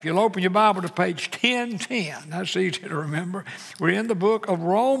If you'll open your Bible to page 1010, that's easy to remember. We're in the book of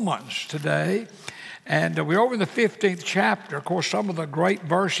Romans today, and we're over in the 15th chapter. Of course, some of the great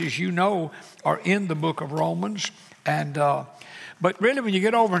verses you know are in the book of Romans. But really, when you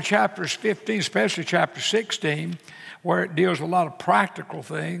get over in chapters 15, especially chapter 16, where it deals with a lot of practical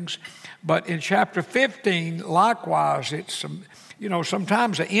things, but in chapter 15, likewise, it's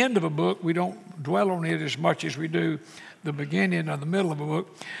sometimes the end of a book, we don't dwell on it as much as we do the beginning or the middle of a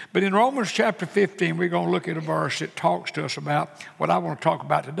book. But in Romans chapter 15, we're going to look at a verse that talks to us about what I want to talk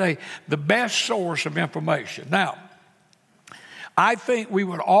about today, the best source of information. Now, I think we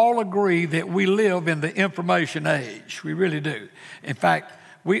would all agree that we live in the information age. We really do. In fact,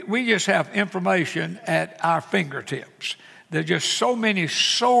 we just have information at our fingertips. There's just so many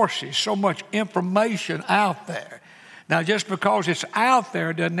sources, so much information out there. Now, just because it's out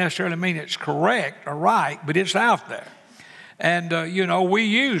there doesn't necessarily mean it's correct or right, but it's out there. And, we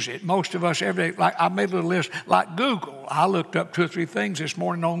use it. Most of us every day. Like I made a little list, like Google. I looked up 2 or 3 things this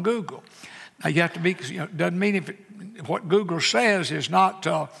morning on Google. Now, you have to be, doesn't mean what Google says is not,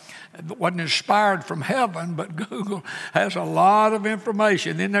 wasn't inspired from heaven, but Google has a lot of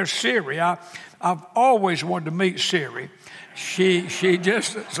information. Then there's Siri. I've always wanted to meet Siri. She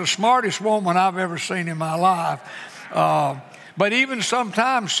just is the smartest woman I've ever seen in my life. But even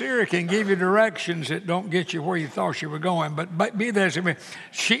sometimes Siri can give you directions that don't get you where you thought you were going. But be that as it may,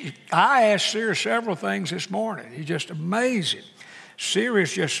 I asked Siri several things this morning. It's just amazing. Siri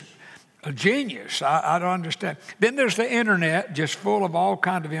is just a genius. I don't understand. Then there's the internet, just full of all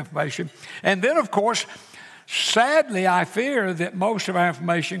kinds of information. And then, of course, sadly, I fear that most of our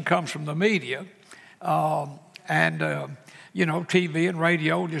information comes from the media. TV and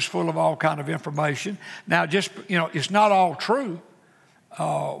radio, just full of all kind of information. Now, it's not all true.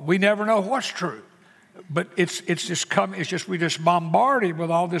 We never know what's true, but it's just we just bombarded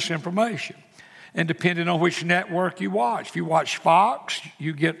with all this information, and depending on which network you watch. If you watch Fox,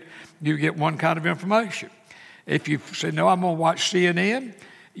 you get one kind of information. If you say no, I'm going to watch CNN,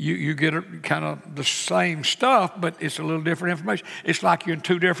 you get kind of the same stuff, but it's a little different information. It's like you're in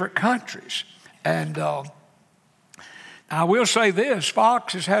 2 different countries, and I will say this: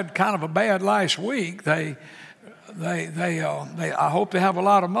 Fox has had kind of a bad last week. I hope they have a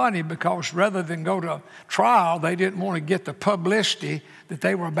lot of money, because rather than go to trial, they didn't want to get the publicity that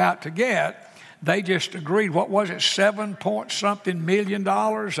they were about to get. They just agreed. What was it? $7-point-something million.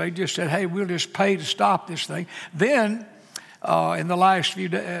 They just said, "Hey, we'll just pay to stop this thing." Then, in the last few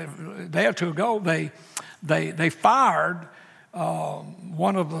day or two ago, they fired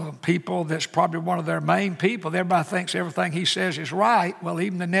one of the people that's probably one of their main people. Everybody thinks everything he says is right. Well,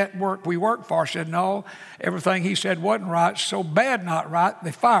 even the network we work for said no, everything he said wasn't right. So bad not right,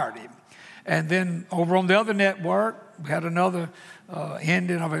 they fired him. And then over on the other network, we had another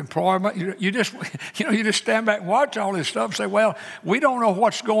ending of employment. You just stand back and watch all this stuff and say, well, we don't know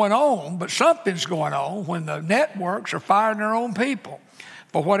what's going on, but something's going on when the networks are firing their own people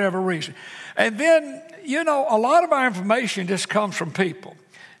for whatever reason. And then, a lot of our information just comes from people.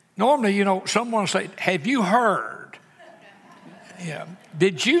 Normally, someone will say, have you heard?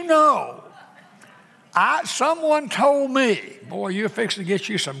 Did you know? Someone told me. Boy, you're fixing to get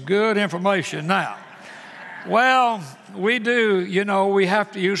you some good information now. Well, we do, we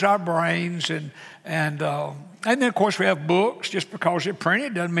have to use our brains. And then, of course, we have books. Just because they're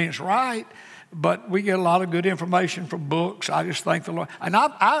printed doesn't mean it's right. But we get a lot of good information from books. I just thank the Lord. And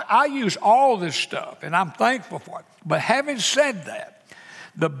I use all this stuff, and I'm thankful for it. But having said that,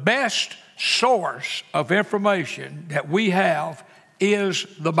 the best source of information that we have is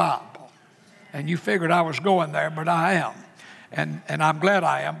the Bible. And you figured I was going there, but I am. And I'm glad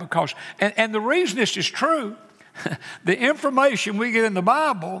I am, because, and the reason this is true, the information we get in the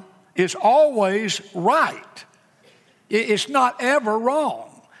Bible is always right. It's not ever wrong.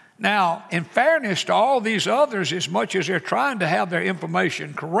 Now, in fairness to all these others, as much as they're trying to have their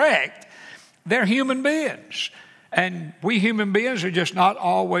information correct, they're human beings. And we human beings are just not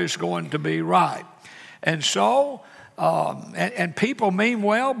always going to be right. And so, and people mean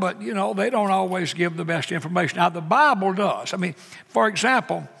well, but, they don't always give the best information. Now, the Bible does. For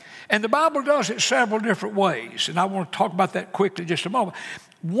example, and the Bible does it several different ways. And I want to talk about that quickly just a moment.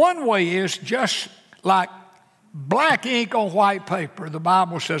 One way is just like black ink on white paper. The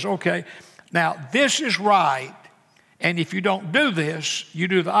Bible says, okay, now this is right, and if you don't do this,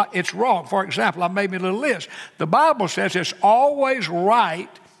 it's wrong. For example, I made me a little list. The Bible says it's always right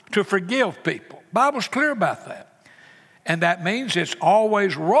to forgive people. The Bible's clear about that. And that means it's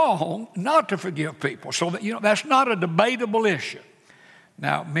always wrong not to forgive people. So that, that's not a debatable issue.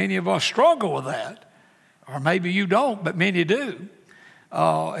 Now, many of us struggle with that, or maybe you don't, but many do.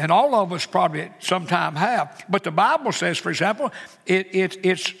 and all of us probably at some time have. But the Bible says, for example,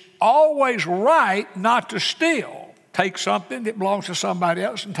 it's always right not to steal. Take something that belongs to somebody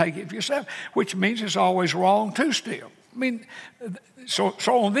else and take it for yourself, which means it's always wrong to steal. I mean, so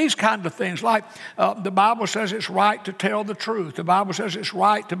on these kind of things, like the Bible says it's right to tell the truth. The Bible says it's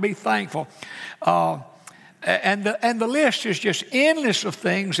right to be thankful. And the list is just endless of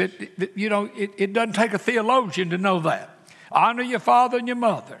things that it doesn't take a theologian to know that. Honor your father and your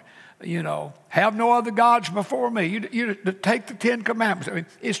mother. Have no other gods before me. You take the 10 Commandments. I mean,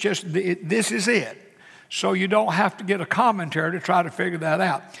 it's just, this is it. So you don't have to get a commentary to try to figure that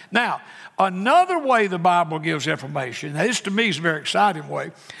out. Now, another way the Bible gives information, this to me is a very exciting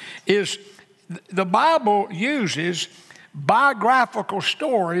way, is the Bible uses biographical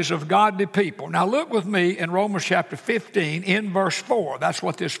stories of godly people. Now look with me in Romans chapter 15 in verse 4. That's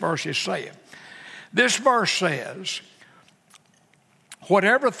what this verse is saying. This verse says,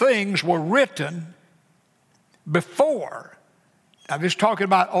 whatever things were written before, now this is talking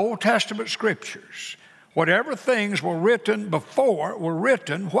about Old Testament scriptures, whatever things were written before were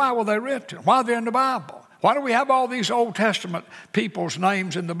written, why were they written? Why are they in the Bible? Why do we have all these Old Testament people's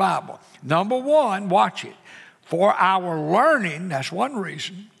names in the Bible? Number one, watch it, for our learning, that's one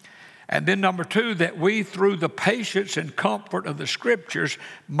reason. And then number two, that we through the patience and comfort of the scriptures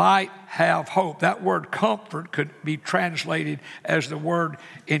might have hope. That word comfort could be translated as the word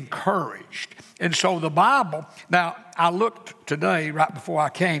encouraged. And so the Bible, now I looked today right before I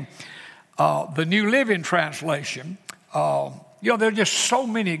came, the New Living Translation, there are just so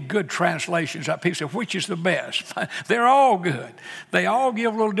many good translations that people say, which is the best? They're all good. They all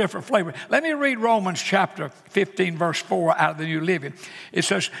give a little different flavor. Let me read Romans chapter 15, verse 4 out of the New Living. It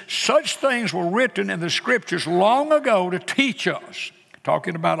says, such things were written in the scriptures long ago to teach us.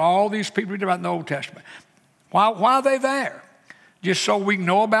 Talking about all these people read about in the Old Testament. Why are they there? Just so we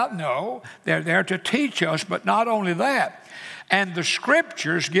know about? No, they're there to teach us, but not only that. And the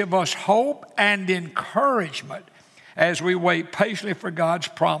scriptures give us hope and encouragement as we wait patiently for God's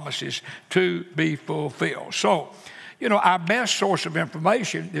promises to be fulfilled. So, our best source of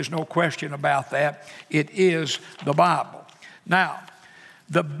information, there's no question about that, it is the Bible. Now,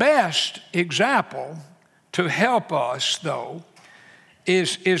 the best example to help us, though,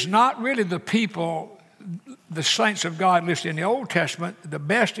 is not really the people, the saints of God listed in the Old Testament. The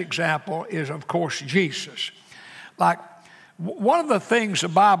best example is, of course, Jesus. Like, one of the things the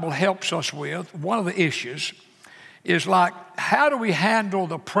Bible helps us with, one of the issues, is like, how do we handle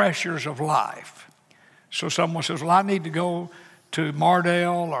the pressures of life? So someone says, well, I need to go to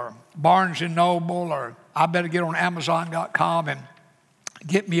Mardale or Barnes & Noble, or I better get on Amazon.com and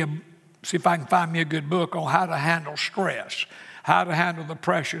see if I can find me a good book on how to handle stress, how to handle the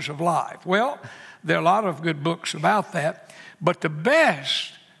pressures of life. Well, there are a lot of good books about that, but the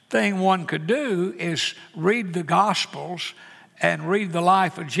best thing one could do is read the Gospels and read the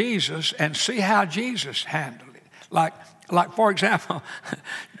life of Jesus and see how Jesus handled it. Like for example,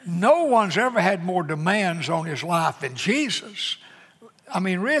 no one's ever had more demands on his life than Jesus. I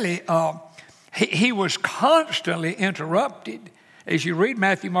mean, really, he was constantly interrupted. As you read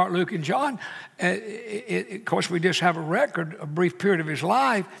Matthew, Mark, Luke, and John, of course, we just have a brief period of his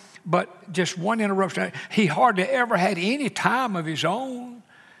life, but just one interruption. He hardly ever had any time of his own.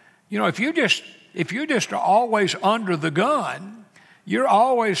 If you just are always under the gun, you're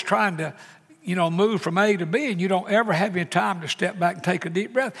always trying to, move from A to B, and you don't ever have any time to step back and take a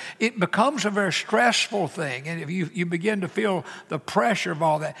deep breath. It becomes a very stressful thing, and if you begin to feel the pressure of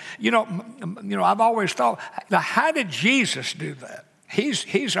all that. I've always thought, now, how did Jesus do that?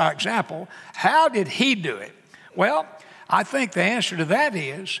 He's our example. How did he do it? Well, I think the answer to that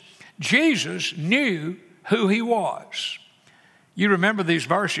is Jesus knew who he was. You remember these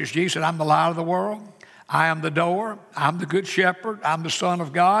verses. Jesus said, I'm the light of the world. I am the door. I'm the good shepherd. I'm the Son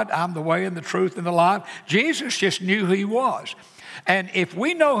of God. I'm the way and the truth and the life. Jesus just knew who he was. And if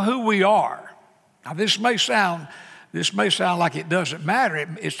we know who we are, now this may sound like it doesn't matter.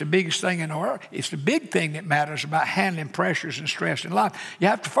 It's the biggest thing in the world. It's the big thing that matters about handling pressures and stress in life. You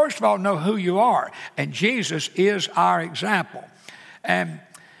have to, first of all, know who you are. And Jesus is our example. And,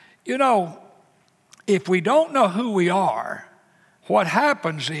 if we don't know who we are, what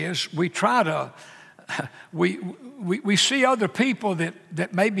happens is we try to, we see other people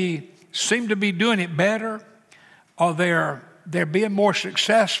that maybe seem to be doing it better, or they're being more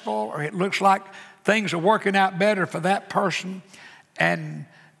successful, or it looks like things are working out better for that person. And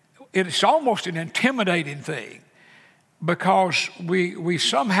it's almost an intimidating thing because we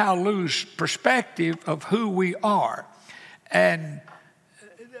somehow lose perspective of who we are. And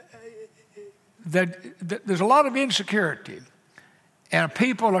there's a lot of insecurity. And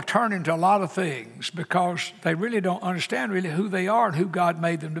people are turning to a lot of things because they really don't understand really who they are and who God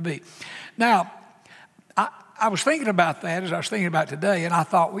made them to be. Now, I was thinking about that as I was thinking about today, and I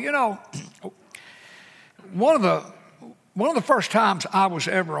thought, well, you know, one of the first times I was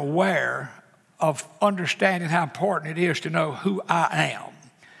ever aware of understanding how important it is to know who I am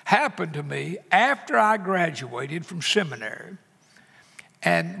happened to me after I graduated from seminary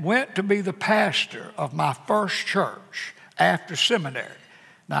and went to be the pastor of my first church after seminary.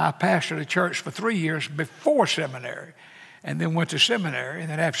 Now, I pastored a church for 3 years before seminary and then went to seminary. And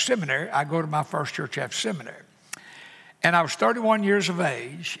then after seminary, I go to my first church after seminary. And I was 31 years of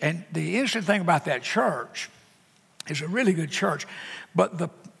age. And the interesting thing about that church is a really good church. But the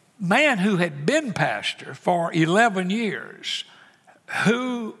man who had been pastor for 11 years,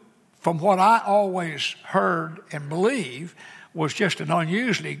 who, from what I always heard and believed, was just an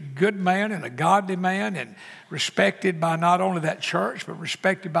unusually good man and a godly man and respected by not only that church, but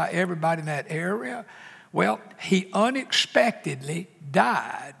respected by everybody in that area. Well, he unexpectedly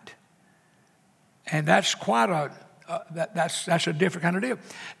died. And that's quite that's a different kind of deal.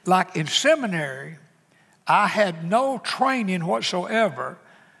 Like in seminary, I had no training whatsoever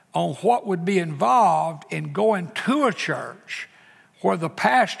on what would be involved in going to a church where the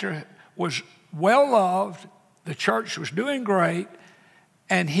pastor was well loved, the church was doing great,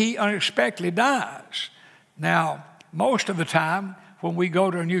 and he unexpectedly dies. Now, most of the time when we go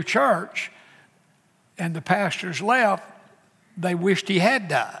to a new church and the pastor's left, they wished he had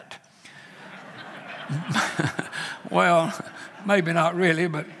died. Well, maybe not really,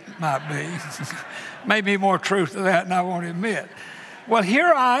 but might be. Maybe more truth to that than I want to admit. Well,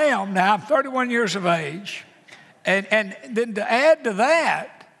 here I am now. I'm 31 years of age. And then to add to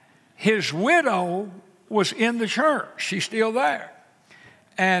that, his widow was in the church. She's still there.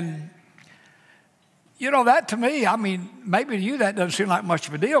 And, you know, that to me, I mean, maybe to you that doesn't seem like much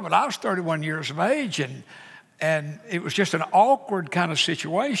of a deal, but I was 31 years of age, and it was just an awkward kind of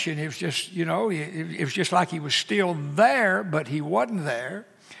situation. It was just, you know, it was just like he was still there, but he wasn't there.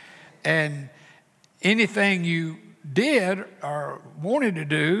 And anything you did or wanted to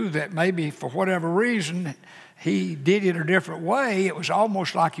do that maybe for whatever reason he did it a different way, it was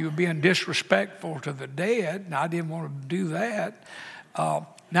almost like you were being disrespectful to the dead, and I didn't want to do that.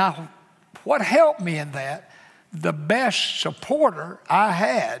 Now, what helped me in that, the best supporter I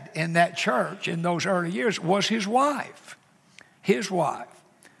had in that church in those early years was his wife,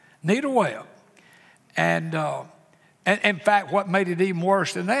 Nita Webb. And in fact, what made it even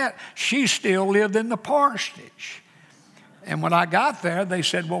worse than that, she still lived in the parsonage. And when I got there, they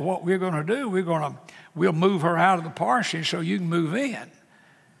said, well, what we're going to do, we'll move her out of the parsonage so you can move in.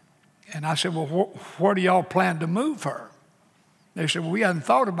 And I said, well, where do y'all plan to move her? They said, well, we hadn't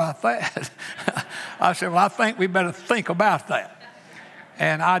thought about that. I said, well, I think we better think about that.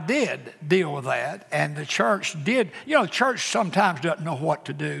 And I did deal with that. And the church did. You know, the church sometimes doesn't know what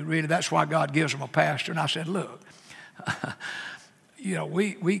to do, really. That's why God gives them a pastor. And I said, look, you know,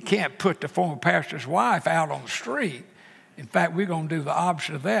 we can't put the former pastor's wife out on the street. In fact, we're going to do the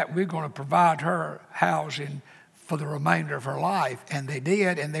opposite of that. We're going to provide her housing for the remainder of her life. And they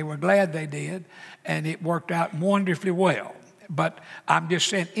did, and they were glad they did. And it worked out wonderfully well. But I'm just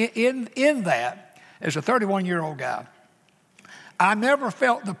saying, in that, as a 31-year-old guy, I never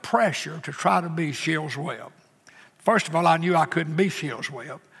felt the pressure to try to be Shields Webb. First of all, I knew I couldn't be Shields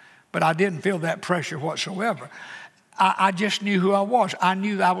Webb, but I didn't feel that pressure whatsoever. I just knew who I was. I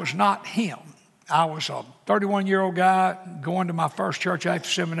knew I was not him. I was a 31-year-old guy going to my first church after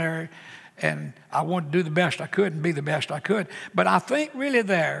seminary, and I wanted to do the best I could and be the best I could. But I think really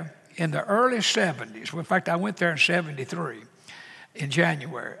there in the early 70s, in fact, I went there in 73 in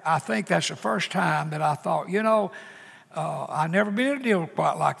January. I think that's the first time that I thought, you know, I've never been in a deal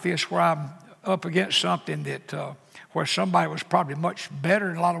quite like this where I'm up against something that where somebody was probably much better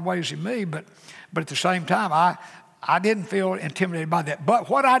in a lot of ways than me, but at the same time, I didn't feel intimidated by that. But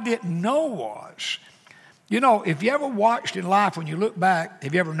what I didn't know was, you know, if you ever watched in life, when you look back,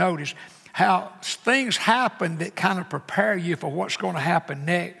 have you ever noticed how things happen that kind of prepare you for what's going to happen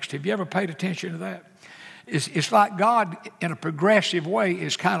next? Have you ever paid attention to that? It's like God, in a progressive way,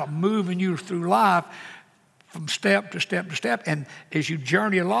 is kind of moving you through life from step to step to step. And as you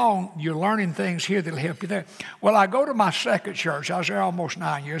journey along, you're learning things here that'll help you there. Well, I go to my second church. I was there almost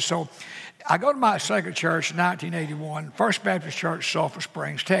 9 years. So I go to my second church in 1981, First Baptist Church, Sulphur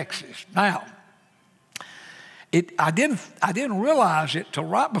Springs, Texas. Now, I didn't realize it till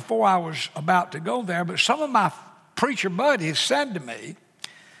right before I was about to go there, but some of my preacher buddies said to me,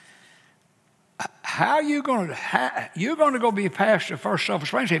 how are you going to go be a pastor at First Sulphur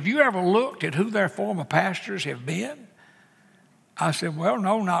Springs? Have you ever looked at who their former pastors have been? I said, well,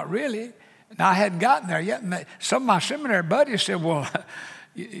 no, not really. And I hadn't gotten there yet. And some of my seminary buddies said, well,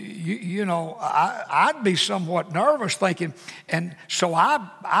 you know, I'd be somewhat nervous thinking. And so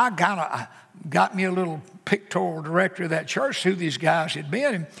I kind of got me a little pictorial directory of that church, who these guys had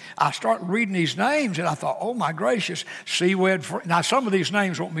been. And I started reading these names, and I thought, oh, my gracious, C. Wade Freeman. Now, some of these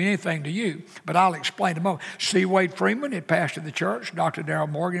names won't mean anything to you, but I'll explain them all. C. Wade Freeman had pastored the church. Dr. Darrell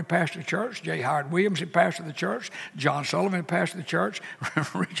Morgan had pastored the church. J. Howard Williams had pastored the church. John Sullivan had pastored the church.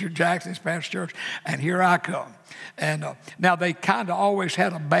 Richard Jackson had pastored the church. And here I come. And now they kind of always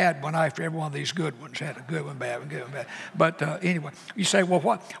had a bad one after every one of these good ones. Had a good one, bad one, good one, bad. But anyway, you say, well,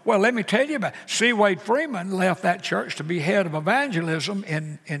 what? Well, let me tell you about it. C. Wade Freeman left that church to be head of evangelism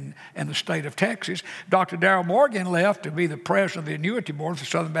in the state of Texas. Dr. Darrell Morgan left to be the president of the annuity board of the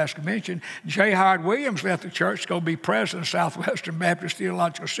Southern Baptist Convention. J. Howard Williams left the church to go be president of Southwestern Baptist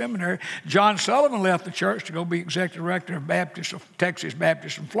Theological Seminary. John Sullivan left the church to go be executive director of Texas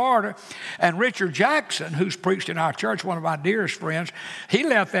Baptist in Florida. And Richard Jackson, who's preached in our church, one of our dearest friends, he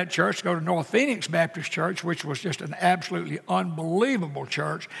left that church to go to North Phoenix Baptist Church, which was just an absolutely unbelievable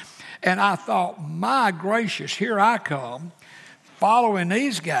church. And I thought, my gracious, here I come following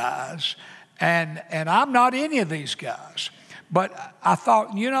these guys, and I'm not any of these guys. But I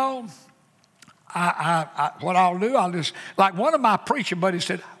thought, you know, what I'll do, I'll just, like one of my preacher buddies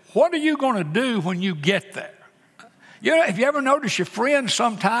said, what are you going to do when you get there? You know, have you ever noticed your friends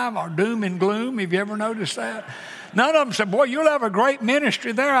sometime are doom and gloom? Have you ever noticed that? None of them said, boy, you'll have a great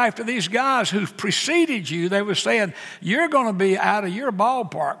ministry there after these guys who preceded you. They were saying, you're going to be out of your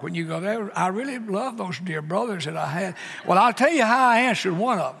ballpark when you go there. I really love those dear brothers that I had. Well, I'll tell you how I answered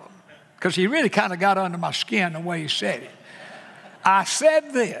one of them, because he really kind of got under my skin the way he said it. I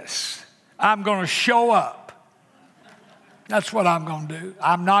said this, I'm going to show up. That's what I'm going to do.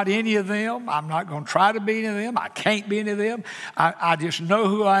 I'm not any of them. I'm not going to try to be any of them. I can't be any of them. I just know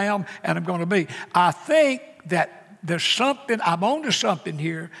who I am, and I'm going to be. I think that there's something, I'm onto something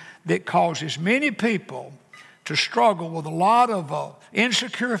here that causes many people to struggle with a lot of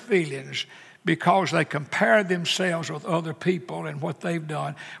insecure feelings because they compare themselves with other people and what they've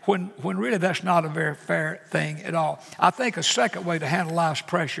done, when really that's not a very fair thing at all. I think a second way to handle life's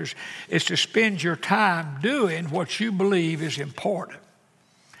pressures is to spend your time doing what you believe is important.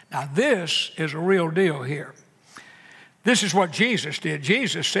 Now, this is a real deal here. This is what Jesus did.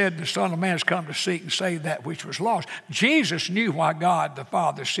 Jesus said the Son of Man has come to seek and save that which was lost. Jesus knew why God the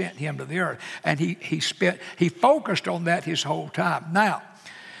Father sent him to the earth, and he focused on that his whole time. Now,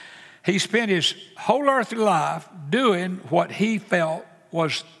 he spent his whole earthly life doing what he felt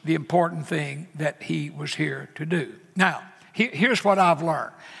was the important thing that he was here to do. Now, here's what I've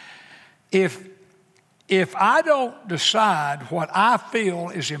learned. If I don't decide what I feel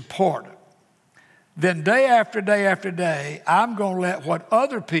is important, then day after day after day, I'm going to let what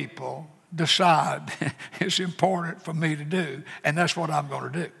other people decide is important for me to do, and that's what I'm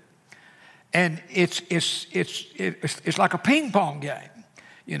going to do. And it's like a ping pong game,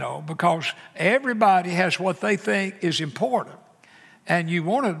 you know, because everybody has what they think is important, and you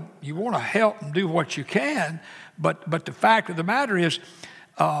want to help and do what you can, but the fact of the matter is,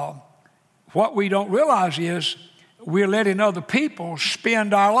 what we don't realize is we're letting other people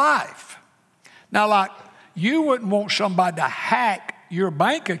spend our life. Now, like, you wouldn't want somebody to hack your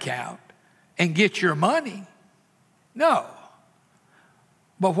bank account and get your money. No.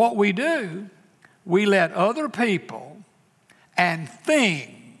 But what we do, we let other people and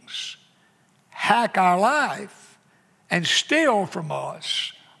things hack our life and steal from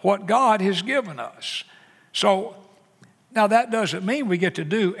us what God has given us. So, now that doesn't mean we get to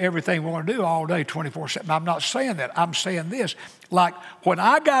do everything we want to do all day, 24/7. I'm not saying that. I'm saying this. Like, when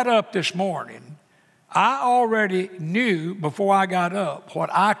I got up this morning, I already knew before I got up what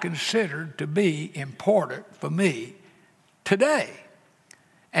I considered to be important for me today.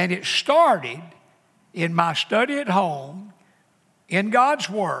 And it started in my study at home, in God's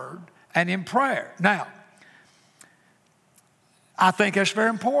Word, and in prayer. Now, I think that's very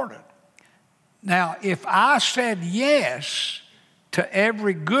important. Now, if I said yes to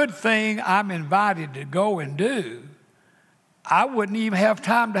every good thing I'm invited to go and do, I wouldn't even have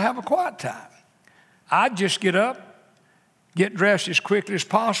time to have a quiet time. I'd just get up, get dressed as quickly as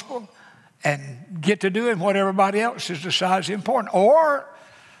possible, and get to doing what everybody else has decided is important. Or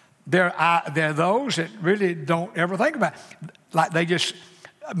there are those that really don't ever think about it. Like, they just,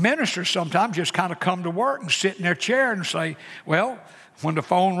 ministers sometimes just kind of come to work and sit in their chair and say, well, when the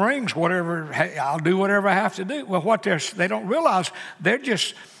phone rings, whatever, hey, I'll do whatever I have to do. Well, what they don't realize, they're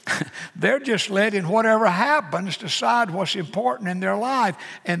just letting whatever happens decide what's important in their life.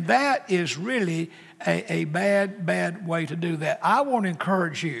 And that is really a bad way to do that. I want to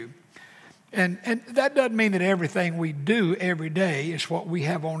encourage you, and that doesn't mean that everything we do every day is what we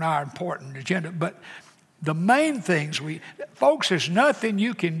have on our important agenda, but the main things folks, there's nothing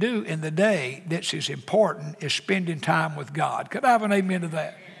you can do in the day that's as important as spending time with God. Could I have an amen to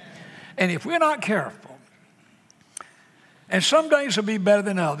that? And if we're not careful, and some days will be better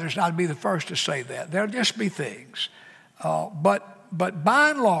than others, and I'd be the first to say that. There'll just be things. But by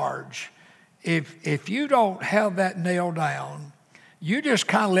and large, if you don't have that nailed down, you just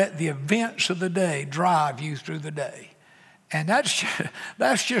kind of let the events of the day drive you through the day. And that's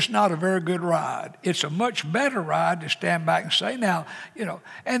just not a very good ride. It's a much better ride to stand back and say, now,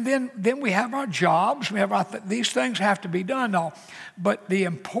 and then we have our jobs, we have these things have to be done now. But the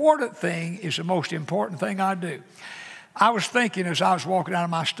important thing is the most important thing I do. I was thinking as I was walking out of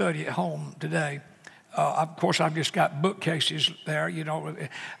my study at home today, of course I've just got bookcases there, when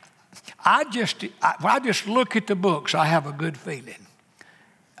I just look at the books, I have a good feeling.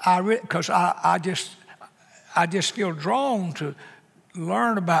 Because I just feel drawn to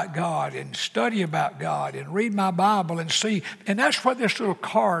learn about God and study about God and read my Bible and see. And that's where this little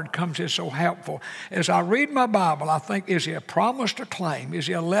card comes in so helpful. As I read my Bible, I think, is it a promise to claim? Is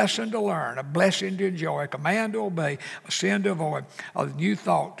it a lesson to learn, a blessing to enjoy, a command to obey, a sin to avoid, a new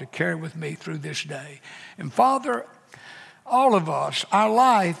thought to carry with me through this day? And Father, all of us, our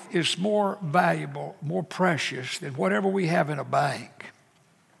life is more valuable, more precious than whatever we have in a bank,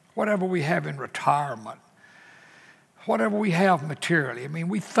 whatever we have in retirement, whatever we have materially. I mean,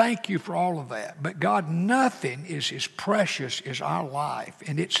 we thank you for all of that. But God, nothing is as precious as our life.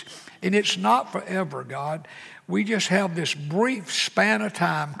 And it's not forever, God. We just have this brief span of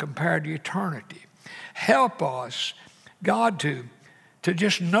time compared to eternity. Help us, God, to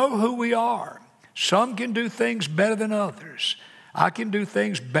just know who we are. Some can do things better than others. I can do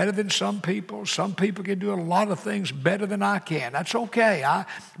things better than some people. Some people can do a lot of things better than I can. That's okay.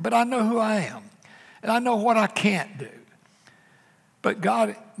 But I know who I am. And I know what I can't do. But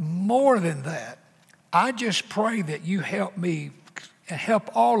God, more than that, I just pray that you help me and help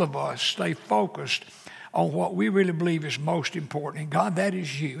all of us stay focused on what we really believe is most important. And God, that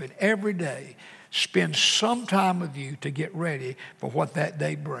is you. And every day, spend some time with you to get ready for what that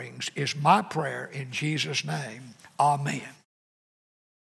day brings, is my prayer in Jesus' name. Amen.